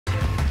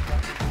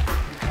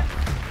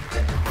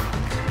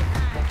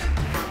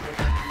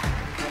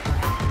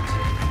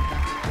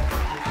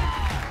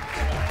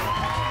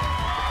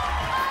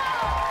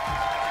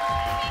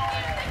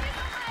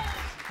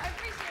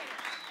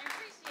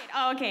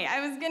okay,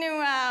 I was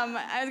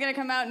gonna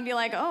come out and be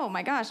like, oh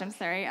my gosh, I'm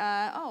sorry.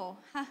 I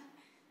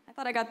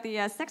thought I got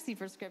the sexy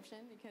prescription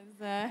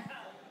because,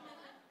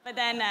 but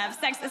then the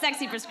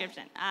sexy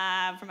prescription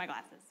for my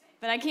glasses.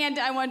 But I can't.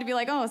 I wanted to be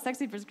like, oh,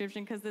 sexy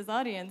prescription because this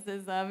audience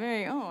is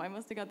I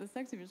must have got the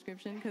sexy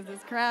prescription because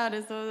this crowd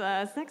is so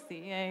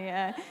sexy.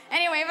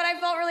 Anyway, but I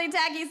felt really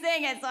tacky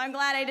saying it, so I'm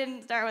glad I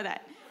didn't start with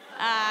that.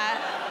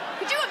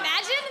 Could you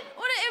imagine?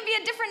 It would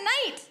be a different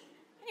night.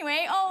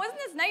 Anyway, isn't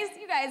this nice?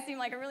 You guys seem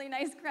like a really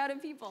nice crowd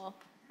of people.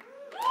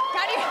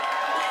 How do you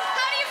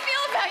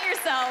feel about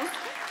yourselves?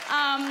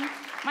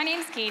 My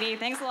name's Katie.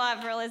 Thanks a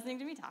lot for listening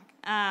to me talk.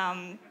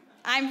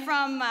 I'm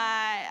from,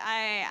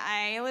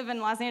 I live in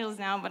Los Angeles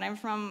now, but I'm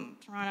from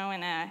Toronto,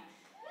 and I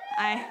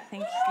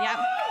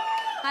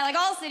like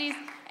all cities.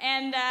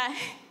 And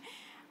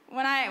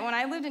when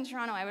I lived in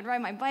Toronto, I would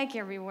ride my bike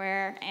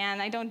everywhere,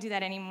 and I don't do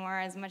that anymore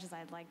as much as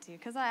I'd like to,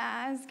 because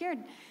I was scared.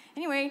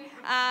 Anyway,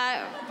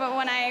 but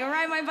when I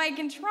ride my bike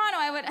in Toronto,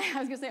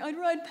 I'd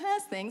ride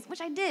past things,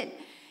 which I did.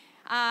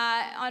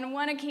 On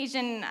one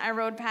occasion, I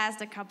rode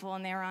past a couple,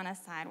 and they were on a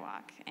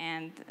sidewalk,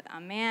 and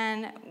a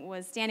man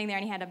was standing there,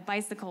 and he had a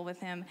bicycle with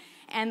him,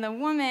 and the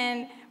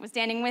woman was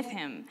standing with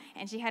him,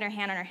 and she had her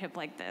hand on her hip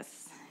like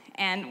this.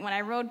 And when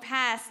I rode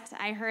past,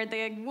 I heard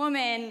the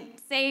woman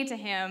say to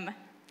him,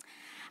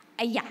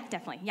 yeah,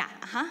 definitely, yeah,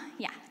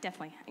 yeah,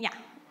 definitely, yeah,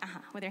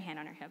 with her hand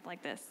on her hip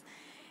like this.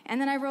 And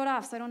then I rode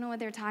off, so I don't know what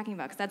they were talking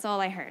about, because that's all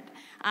I heard.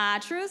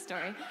 True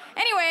story.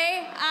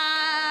 Anyway,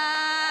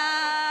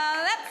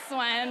 that's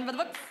one for the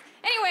books.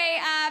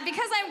 Anyway,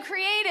 because I'm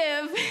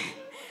creative,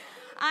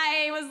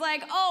 I was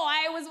like,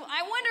 I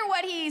wonder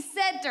what he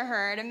said to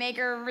her to make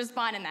her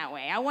respond in that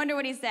way. I wonder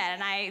what he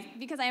said, and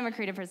because I am a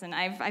creative person,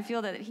 I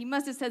feel that he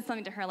must have said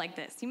something to her like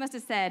this. He must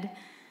have said,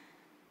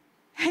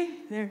 hey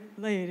there,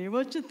 lady,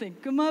 what you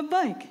think of my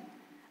bike?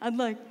 I'd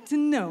like to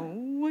know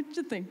what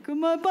you think of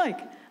my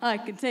bike. I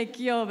can take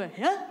you over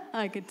here,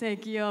 I can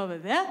take you over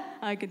there,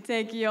 I can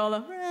take you all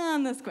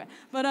around the square,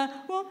 but I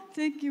won't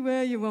take you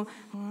where you won't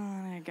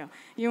wanna go.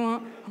 You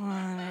won't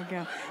wanna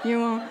go, you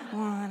won't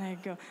wanna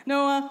go.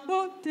 No, I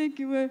won't take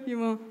you where you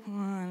won't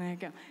wanna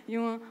go.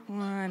 You won't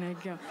wanna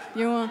go,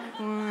 you won't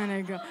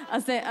wanna go. I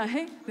say,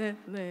 hey there,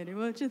 lady,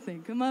 what you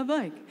think of my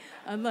bike?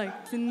 I'd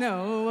like to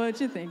know what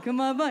you think of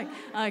my bike.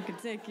 I can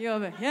take you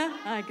over here,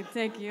 I can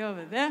take you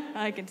over there,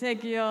 I can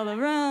take you all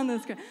around the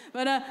square,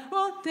 but I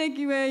won't take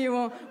you where you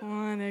won't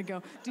wanna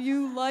go. Do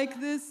you like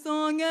this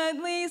song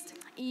at least?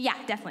 Yeah,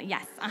 definitely,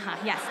 yes,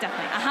 yes,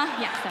 definitely,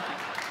 yes, definitely.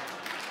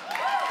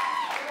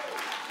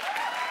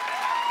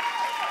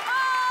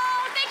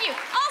 Oh, thank you.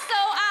 Also,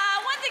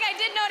 one thing I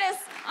did notice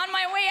on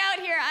my way out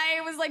here,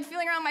 I was like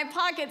feeling around my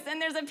pockets,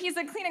 and there's a piece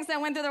of Kleenex that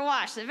went through the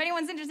wash. If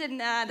anyone's interested in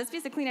this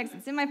piece of Kleenex,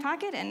 it's in my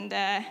pocket, and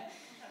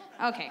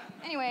okay.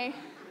 Anyway,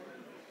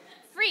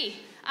 free.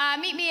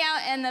 Meet me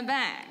out in the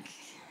back.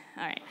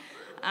 All right.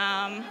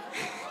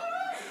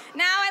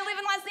 Now I live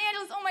in Los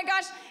Angeles, oh my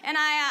gosh, and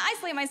I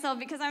isolate myself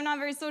because I'm not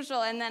very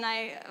social, and then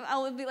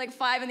I'll be like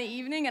 5 in the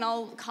evening, and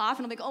I'll cough,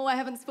 and I'll be like, oh, I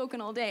haven't spoken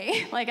all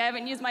day. Like, I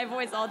haven't used my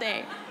voice all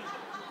day.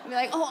 I'll be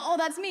like, oh,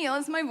 that's me,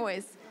 that's my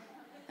voice.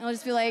 And I'll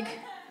just be like,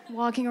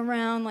 walking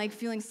around, like,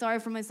 feeling sorry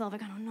for myself,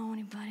 like, I don't know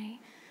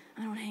anybody,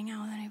 I don't hang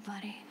out with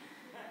anybody.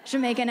 Should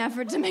make an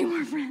effort to make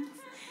more friends.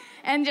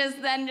 And just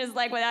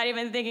like, without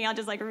even thinking, I'll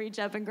just like reach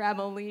up and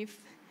grab a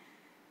leaf.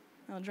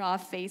 I'll draw a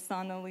face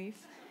on the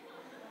leaf.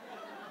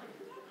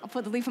 I'll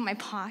put the leaf in my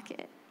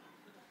pocket.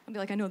 I'll be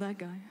like, I know that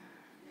guy.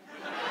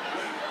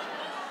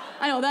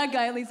 I know that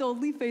guy, at least old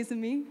leaf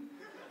facing me.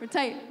 We're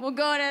tight. I'll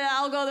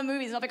go to the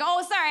movies, and I'll be like,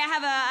 oh, sorry, I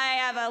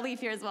have a leaf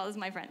here as well. This is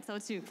my friend, so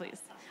 2,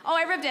 please. Oh,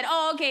 I ripped it.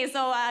 Oh, okay,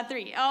 so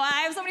 3. Oh,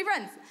 I have so many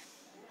friends.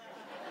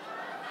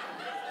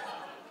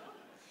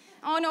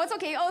 Oh, no, it's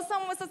okay. Oh,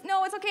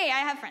 no, it's okay. I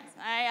have friends.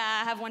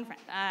 I have one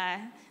friend.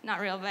 Not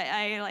real, but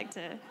I like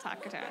to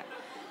talk to her.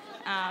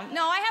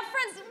 No, I have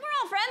friends. We're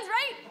all friends,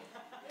 right?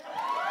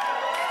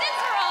 Since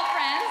we're all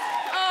friends.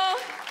 Oh,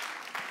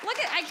 look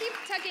I keep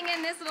tucking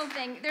in this little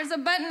thing. There's a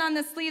button on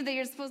the sleeve that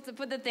you're supposed to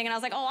put the thing, and I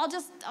was like, oh,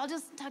 I'll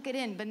just tuck it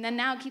in. But then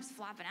now it keeps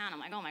flopping out. I'm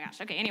like, oh my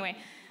gosh. Okay, anyway.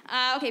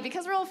 Okay,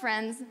 because we're all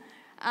friends,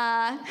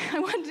 I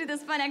want to do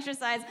this fun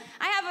exercise.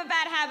 I have a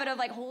bad habit of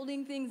like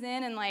holding things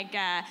in and like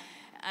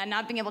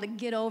not being able to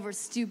get over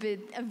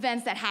stupid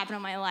events that happen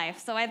in my life.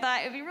 So I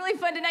thought it'd be really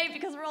fun tonight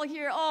because we're all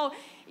here. Oh,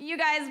 you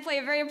guys play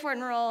a very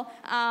important role.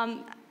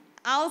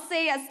 I'll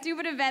say a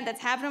stupid event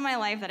that's happened in my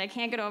life that I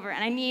can't get over,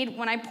 and I need,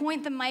 when I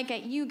point the mic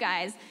at you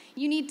guys,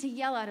 you need to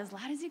yell out as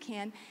loud as you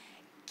can,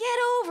 get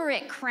over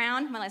it,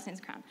 Crown. My last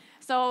name's Crown.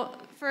 So,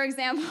 for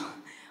example,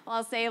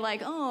 I'll say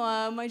like,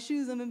 oh, my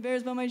shoes, I'm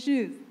embarrassed by my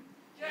shoes.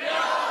 Get over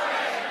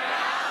it,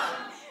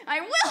 Crown!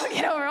 I will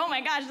get over it. Oh my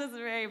gosh, this is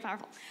very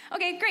powerful.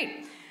 Okay,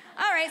 great.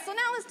 All right, so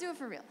now let's do it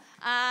for real.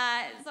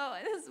 So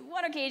this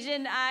one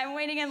occasion, I'm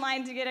waiting in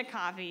line to get a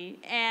coffee,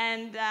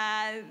 and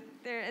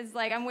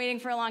I'm waiting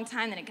for a long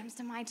time, then it comes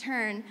to my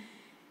turn,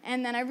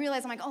 and then I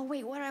realize, I'm like, oh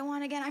wait, what do I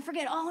want again? I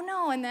forget, oh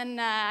no, and then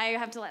I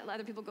have to let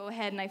other people go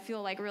ahead, and I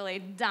feel like really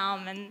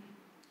dumb, and...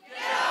 Get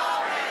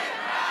over it,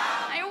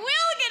 Crown! I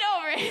will get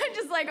over Sorry,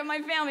 just like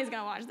my family's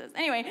gonna watch this.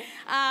 Anyway,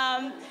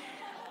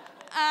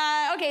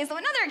 okay, so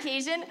another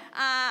occasion,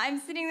 I'm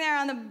sitting there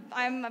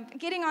I'm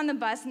getting on the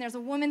bus, and there's a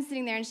woman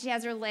sitting there, and she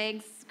has her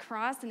legs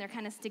crossed, and they're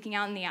kind of sticking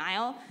out in the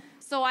aisle.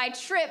 So I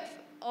trip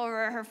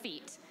over her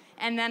feet.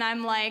 And then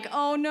I'm like,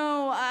 oh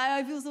no,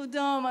 I feel so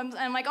dumb.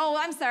 I'm like, oh,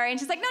 I'm sorry. And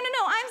she's like, no,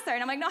 I'm sorry.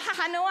 And I'm like, no,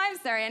 haha, no, I'm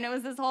sorry. And it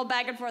was this whole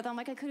back and forth. I'm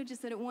like, I could have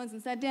just said it once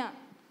and sat down.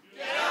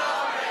 Get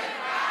over it,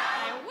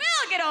 I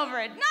will get over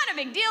it. Not a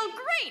big deal.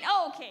 Great.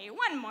 Okay,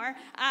 one more.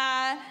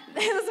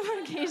 There was one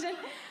occasion.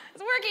 I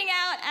was working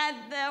out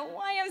at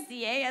the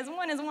YMCA, as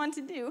one is wont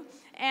to do.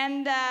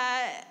 And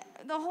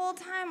the whole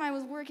time I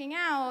was working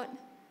out,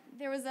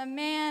 there was a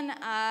man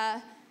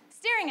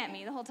staring at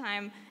me the whole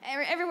time.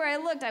 Everywhere I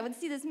looked, I would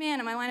see this man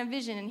in my line of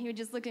vision, and he would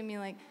just look at me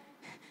like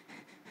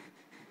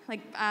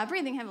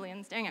breathing heavily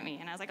and staring at me.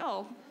 And I was like,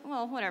 oh,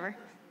 well, whatever.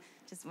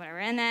 Just whatever.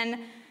 And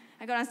then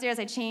I go downstairs,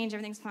 I change,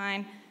 everything's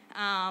fine.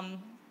 I'm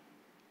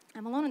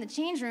alone in the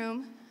change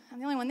room. I'm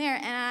the only one there,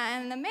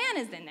 and the man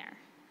is in there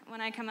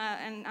when I come out,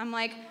 and I'm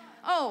like,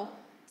 oh,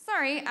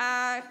 sorry,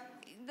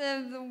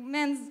 the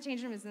men's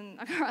change room is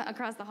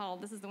across the hall.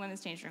 This is the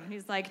women's change room.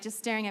 He's like just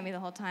staring at me the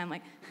whole time,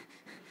 like,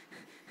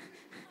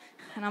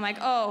 and I'm like,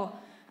 oh,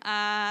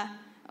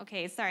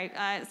 okay, sorry,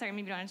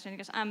 maybe you don't understand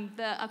English.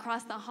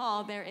 Across the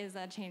hall, there is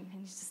a change,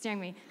 and he's just staring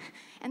at me.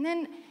 And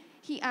then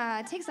he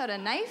takes out a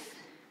knife,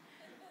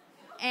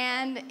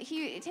 and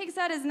he takes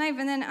out his knife,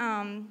 and then,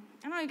 I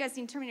don't know if you guys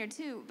seen Terminator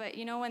 2, but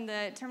you know when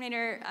the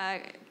Terminator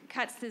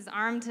cuts his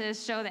arm to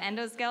show the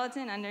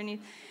endoskeleton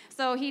underneath?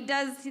 So he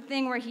does the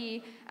thing where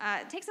he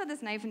takes out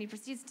this knife, and he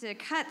proceeds to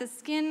cut the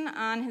skin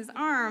on his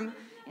arm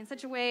in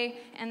such a way,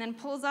 and then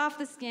pulls off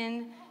the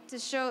skin to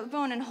show the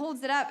bone and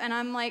holds it up, and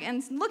I'm like,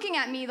 and looking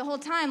at me the whole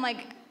time,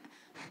 like,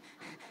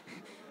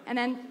 and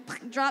then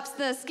drops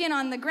the skin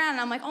on the ground,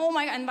 and I'm like, oh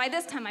my God, and by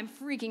this time I'm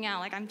freaking out,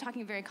 like I'm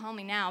talking very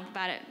calmly now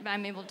about it, but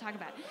I'm able to talk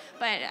about it.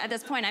 But at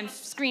this point I'm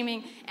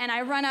screaming, and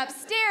I run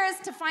upstairs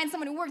to find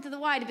someone who worked at the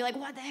Y to be like,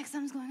 what the heck,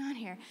 something's going on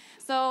here.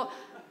 So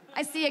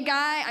I see a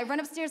guy, I run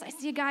upstairs, I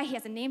see a guy, he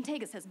has a name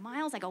tag, it says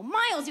Miles. I go,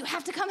 Miles, you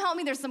have to come help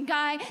me. There's some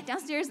guy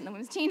downstairs in the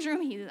women's change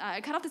room. He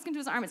cut off the skin to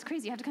his arm, it's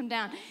crazy, you have to come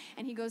down.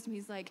 And he goes to me,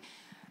 he's like,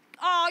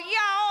 oh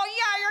yeah,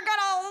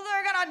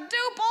 they're gonna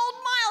dupe old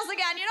Miles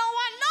again. You know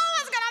what? No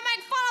one's gonna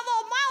make fun of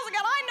old Miles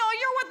again. I know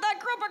you're with that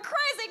group of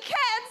crazy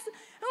kids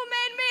who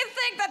made me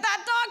think that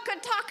dog could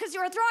talk because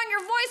you were throwing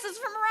your voices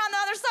from around the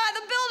other side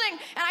of the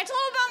building. And I told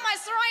him about my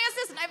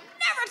psoriasis, and I've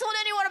never told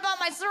anyone about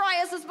my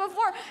psoriasis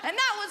before, and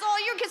that was all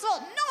your kids'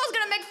 fault. No one's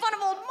gonna make fun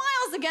of old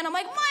Miles again. I'm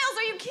like, Miles,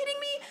 are you kidding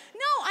me?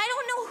 No, I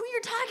don't know who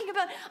you're talking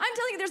about. I'm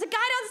telling you, there's a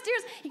guy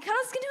downstairs, he cut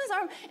off skin to his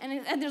arm,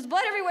 and there's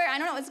blood everywhere. I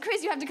don't know, it's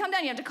crazy, you have to come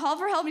down, you have to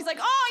call for help. He's like,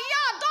 oh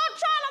yeah, don't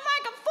try to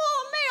make a fool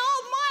of me,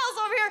 old Miles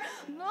over here.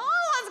 No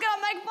one's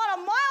gonna make fun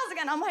of Miles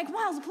again. I'm like,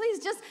 Miles, please,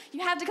 just,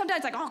 you have to come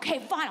down. He's like, okay,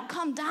 fine, I'll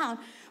come down.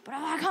 But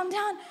if I come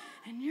down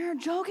and you're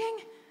joking,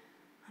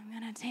 I'm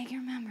gonna take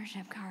your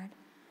membership card.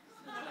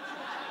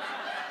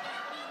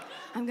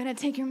 I'm gonna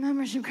take your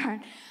membership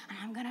card, and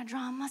I'm gonna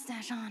draw a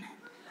mustache on it.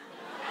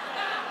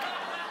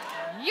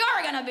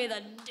 You're gonna be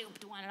the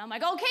duped one. And I'm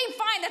like, okay,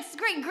 fine, that's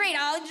great.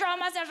 I'll draw a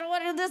mustache or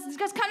what is this?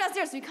 Just come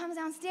downstairs. So he comes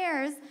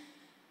downstairs,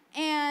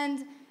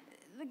 and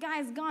the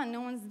guy's gone. No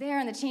one's there,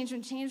 and the change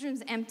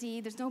room's empty.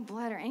 There's no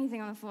blood or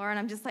anything on the floor, and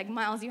I'm just like,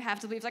 Miles, you have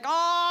to believe. He's like,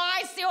 oh,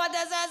 I see what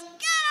this is. Get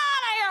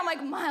out of here. I'm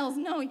like, Miles,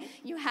 no,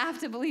 you have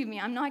to believe me.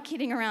 I'm not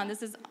kidding around.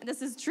 This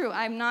is true.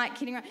 I'm not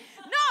kidding around. No,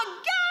 get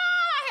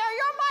out of here.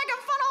 You're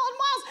making fun of old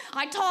Miles.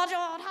 I told you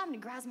all the time. He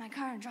grabs my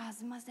card and draws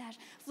his mustache,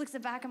 flicks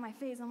it back on my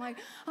face. I'm like,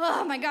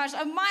 oh my gosh,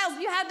 Miles,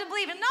 you have to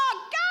believe it. No,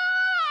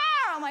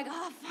 go! I'm like,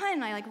 oh,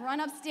 fine. And I run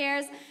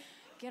upstairs,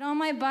 get on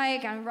my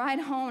bike, I ride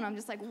home, and I'm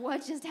just like,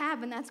 what just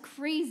happened? That's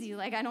crazy.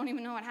 I don't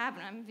even know what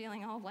happened. I'm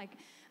feeling all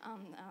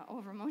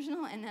over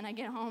emotional. And then I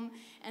get home,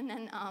 and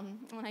then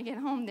when I get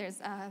home, there's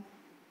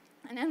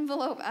an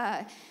envelope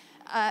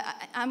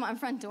on my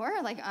front door,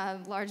 a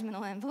large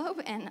manila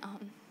envelope, and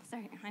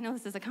sorry, I know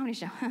this is a comedy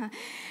show.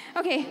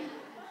 Okay,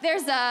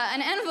 there's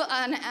an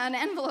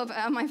envelope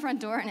on my front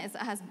door, and it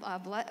has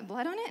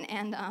blood on it,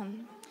 and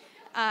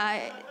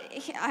I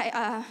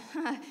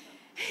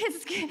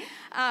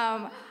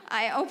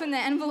open the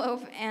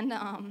envelope, and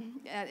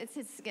it's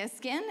his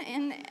skin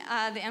in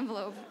the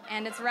envelope,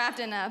 and it's wrapped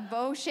in a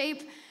bow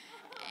shape,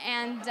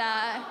 and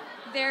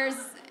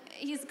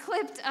he's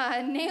clipped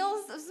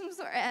nails of some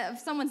sort, of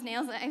someone's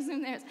nails, I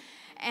assume there's,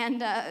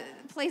 and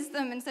placed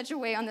them in such a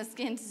way on the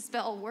skin to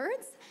spell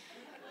words.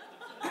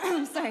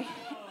 Sorry.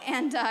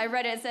 And I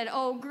read it said,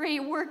 oh, great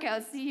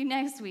workout, see you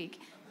next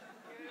week.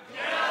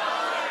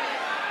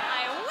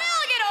 I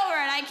will get over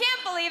it, I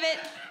can't believe it.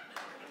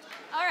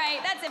 All right,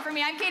 that's it for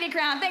me. I'm Katie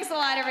Crown. Thanks a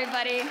lot,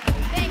 everybody.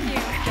 Thanks.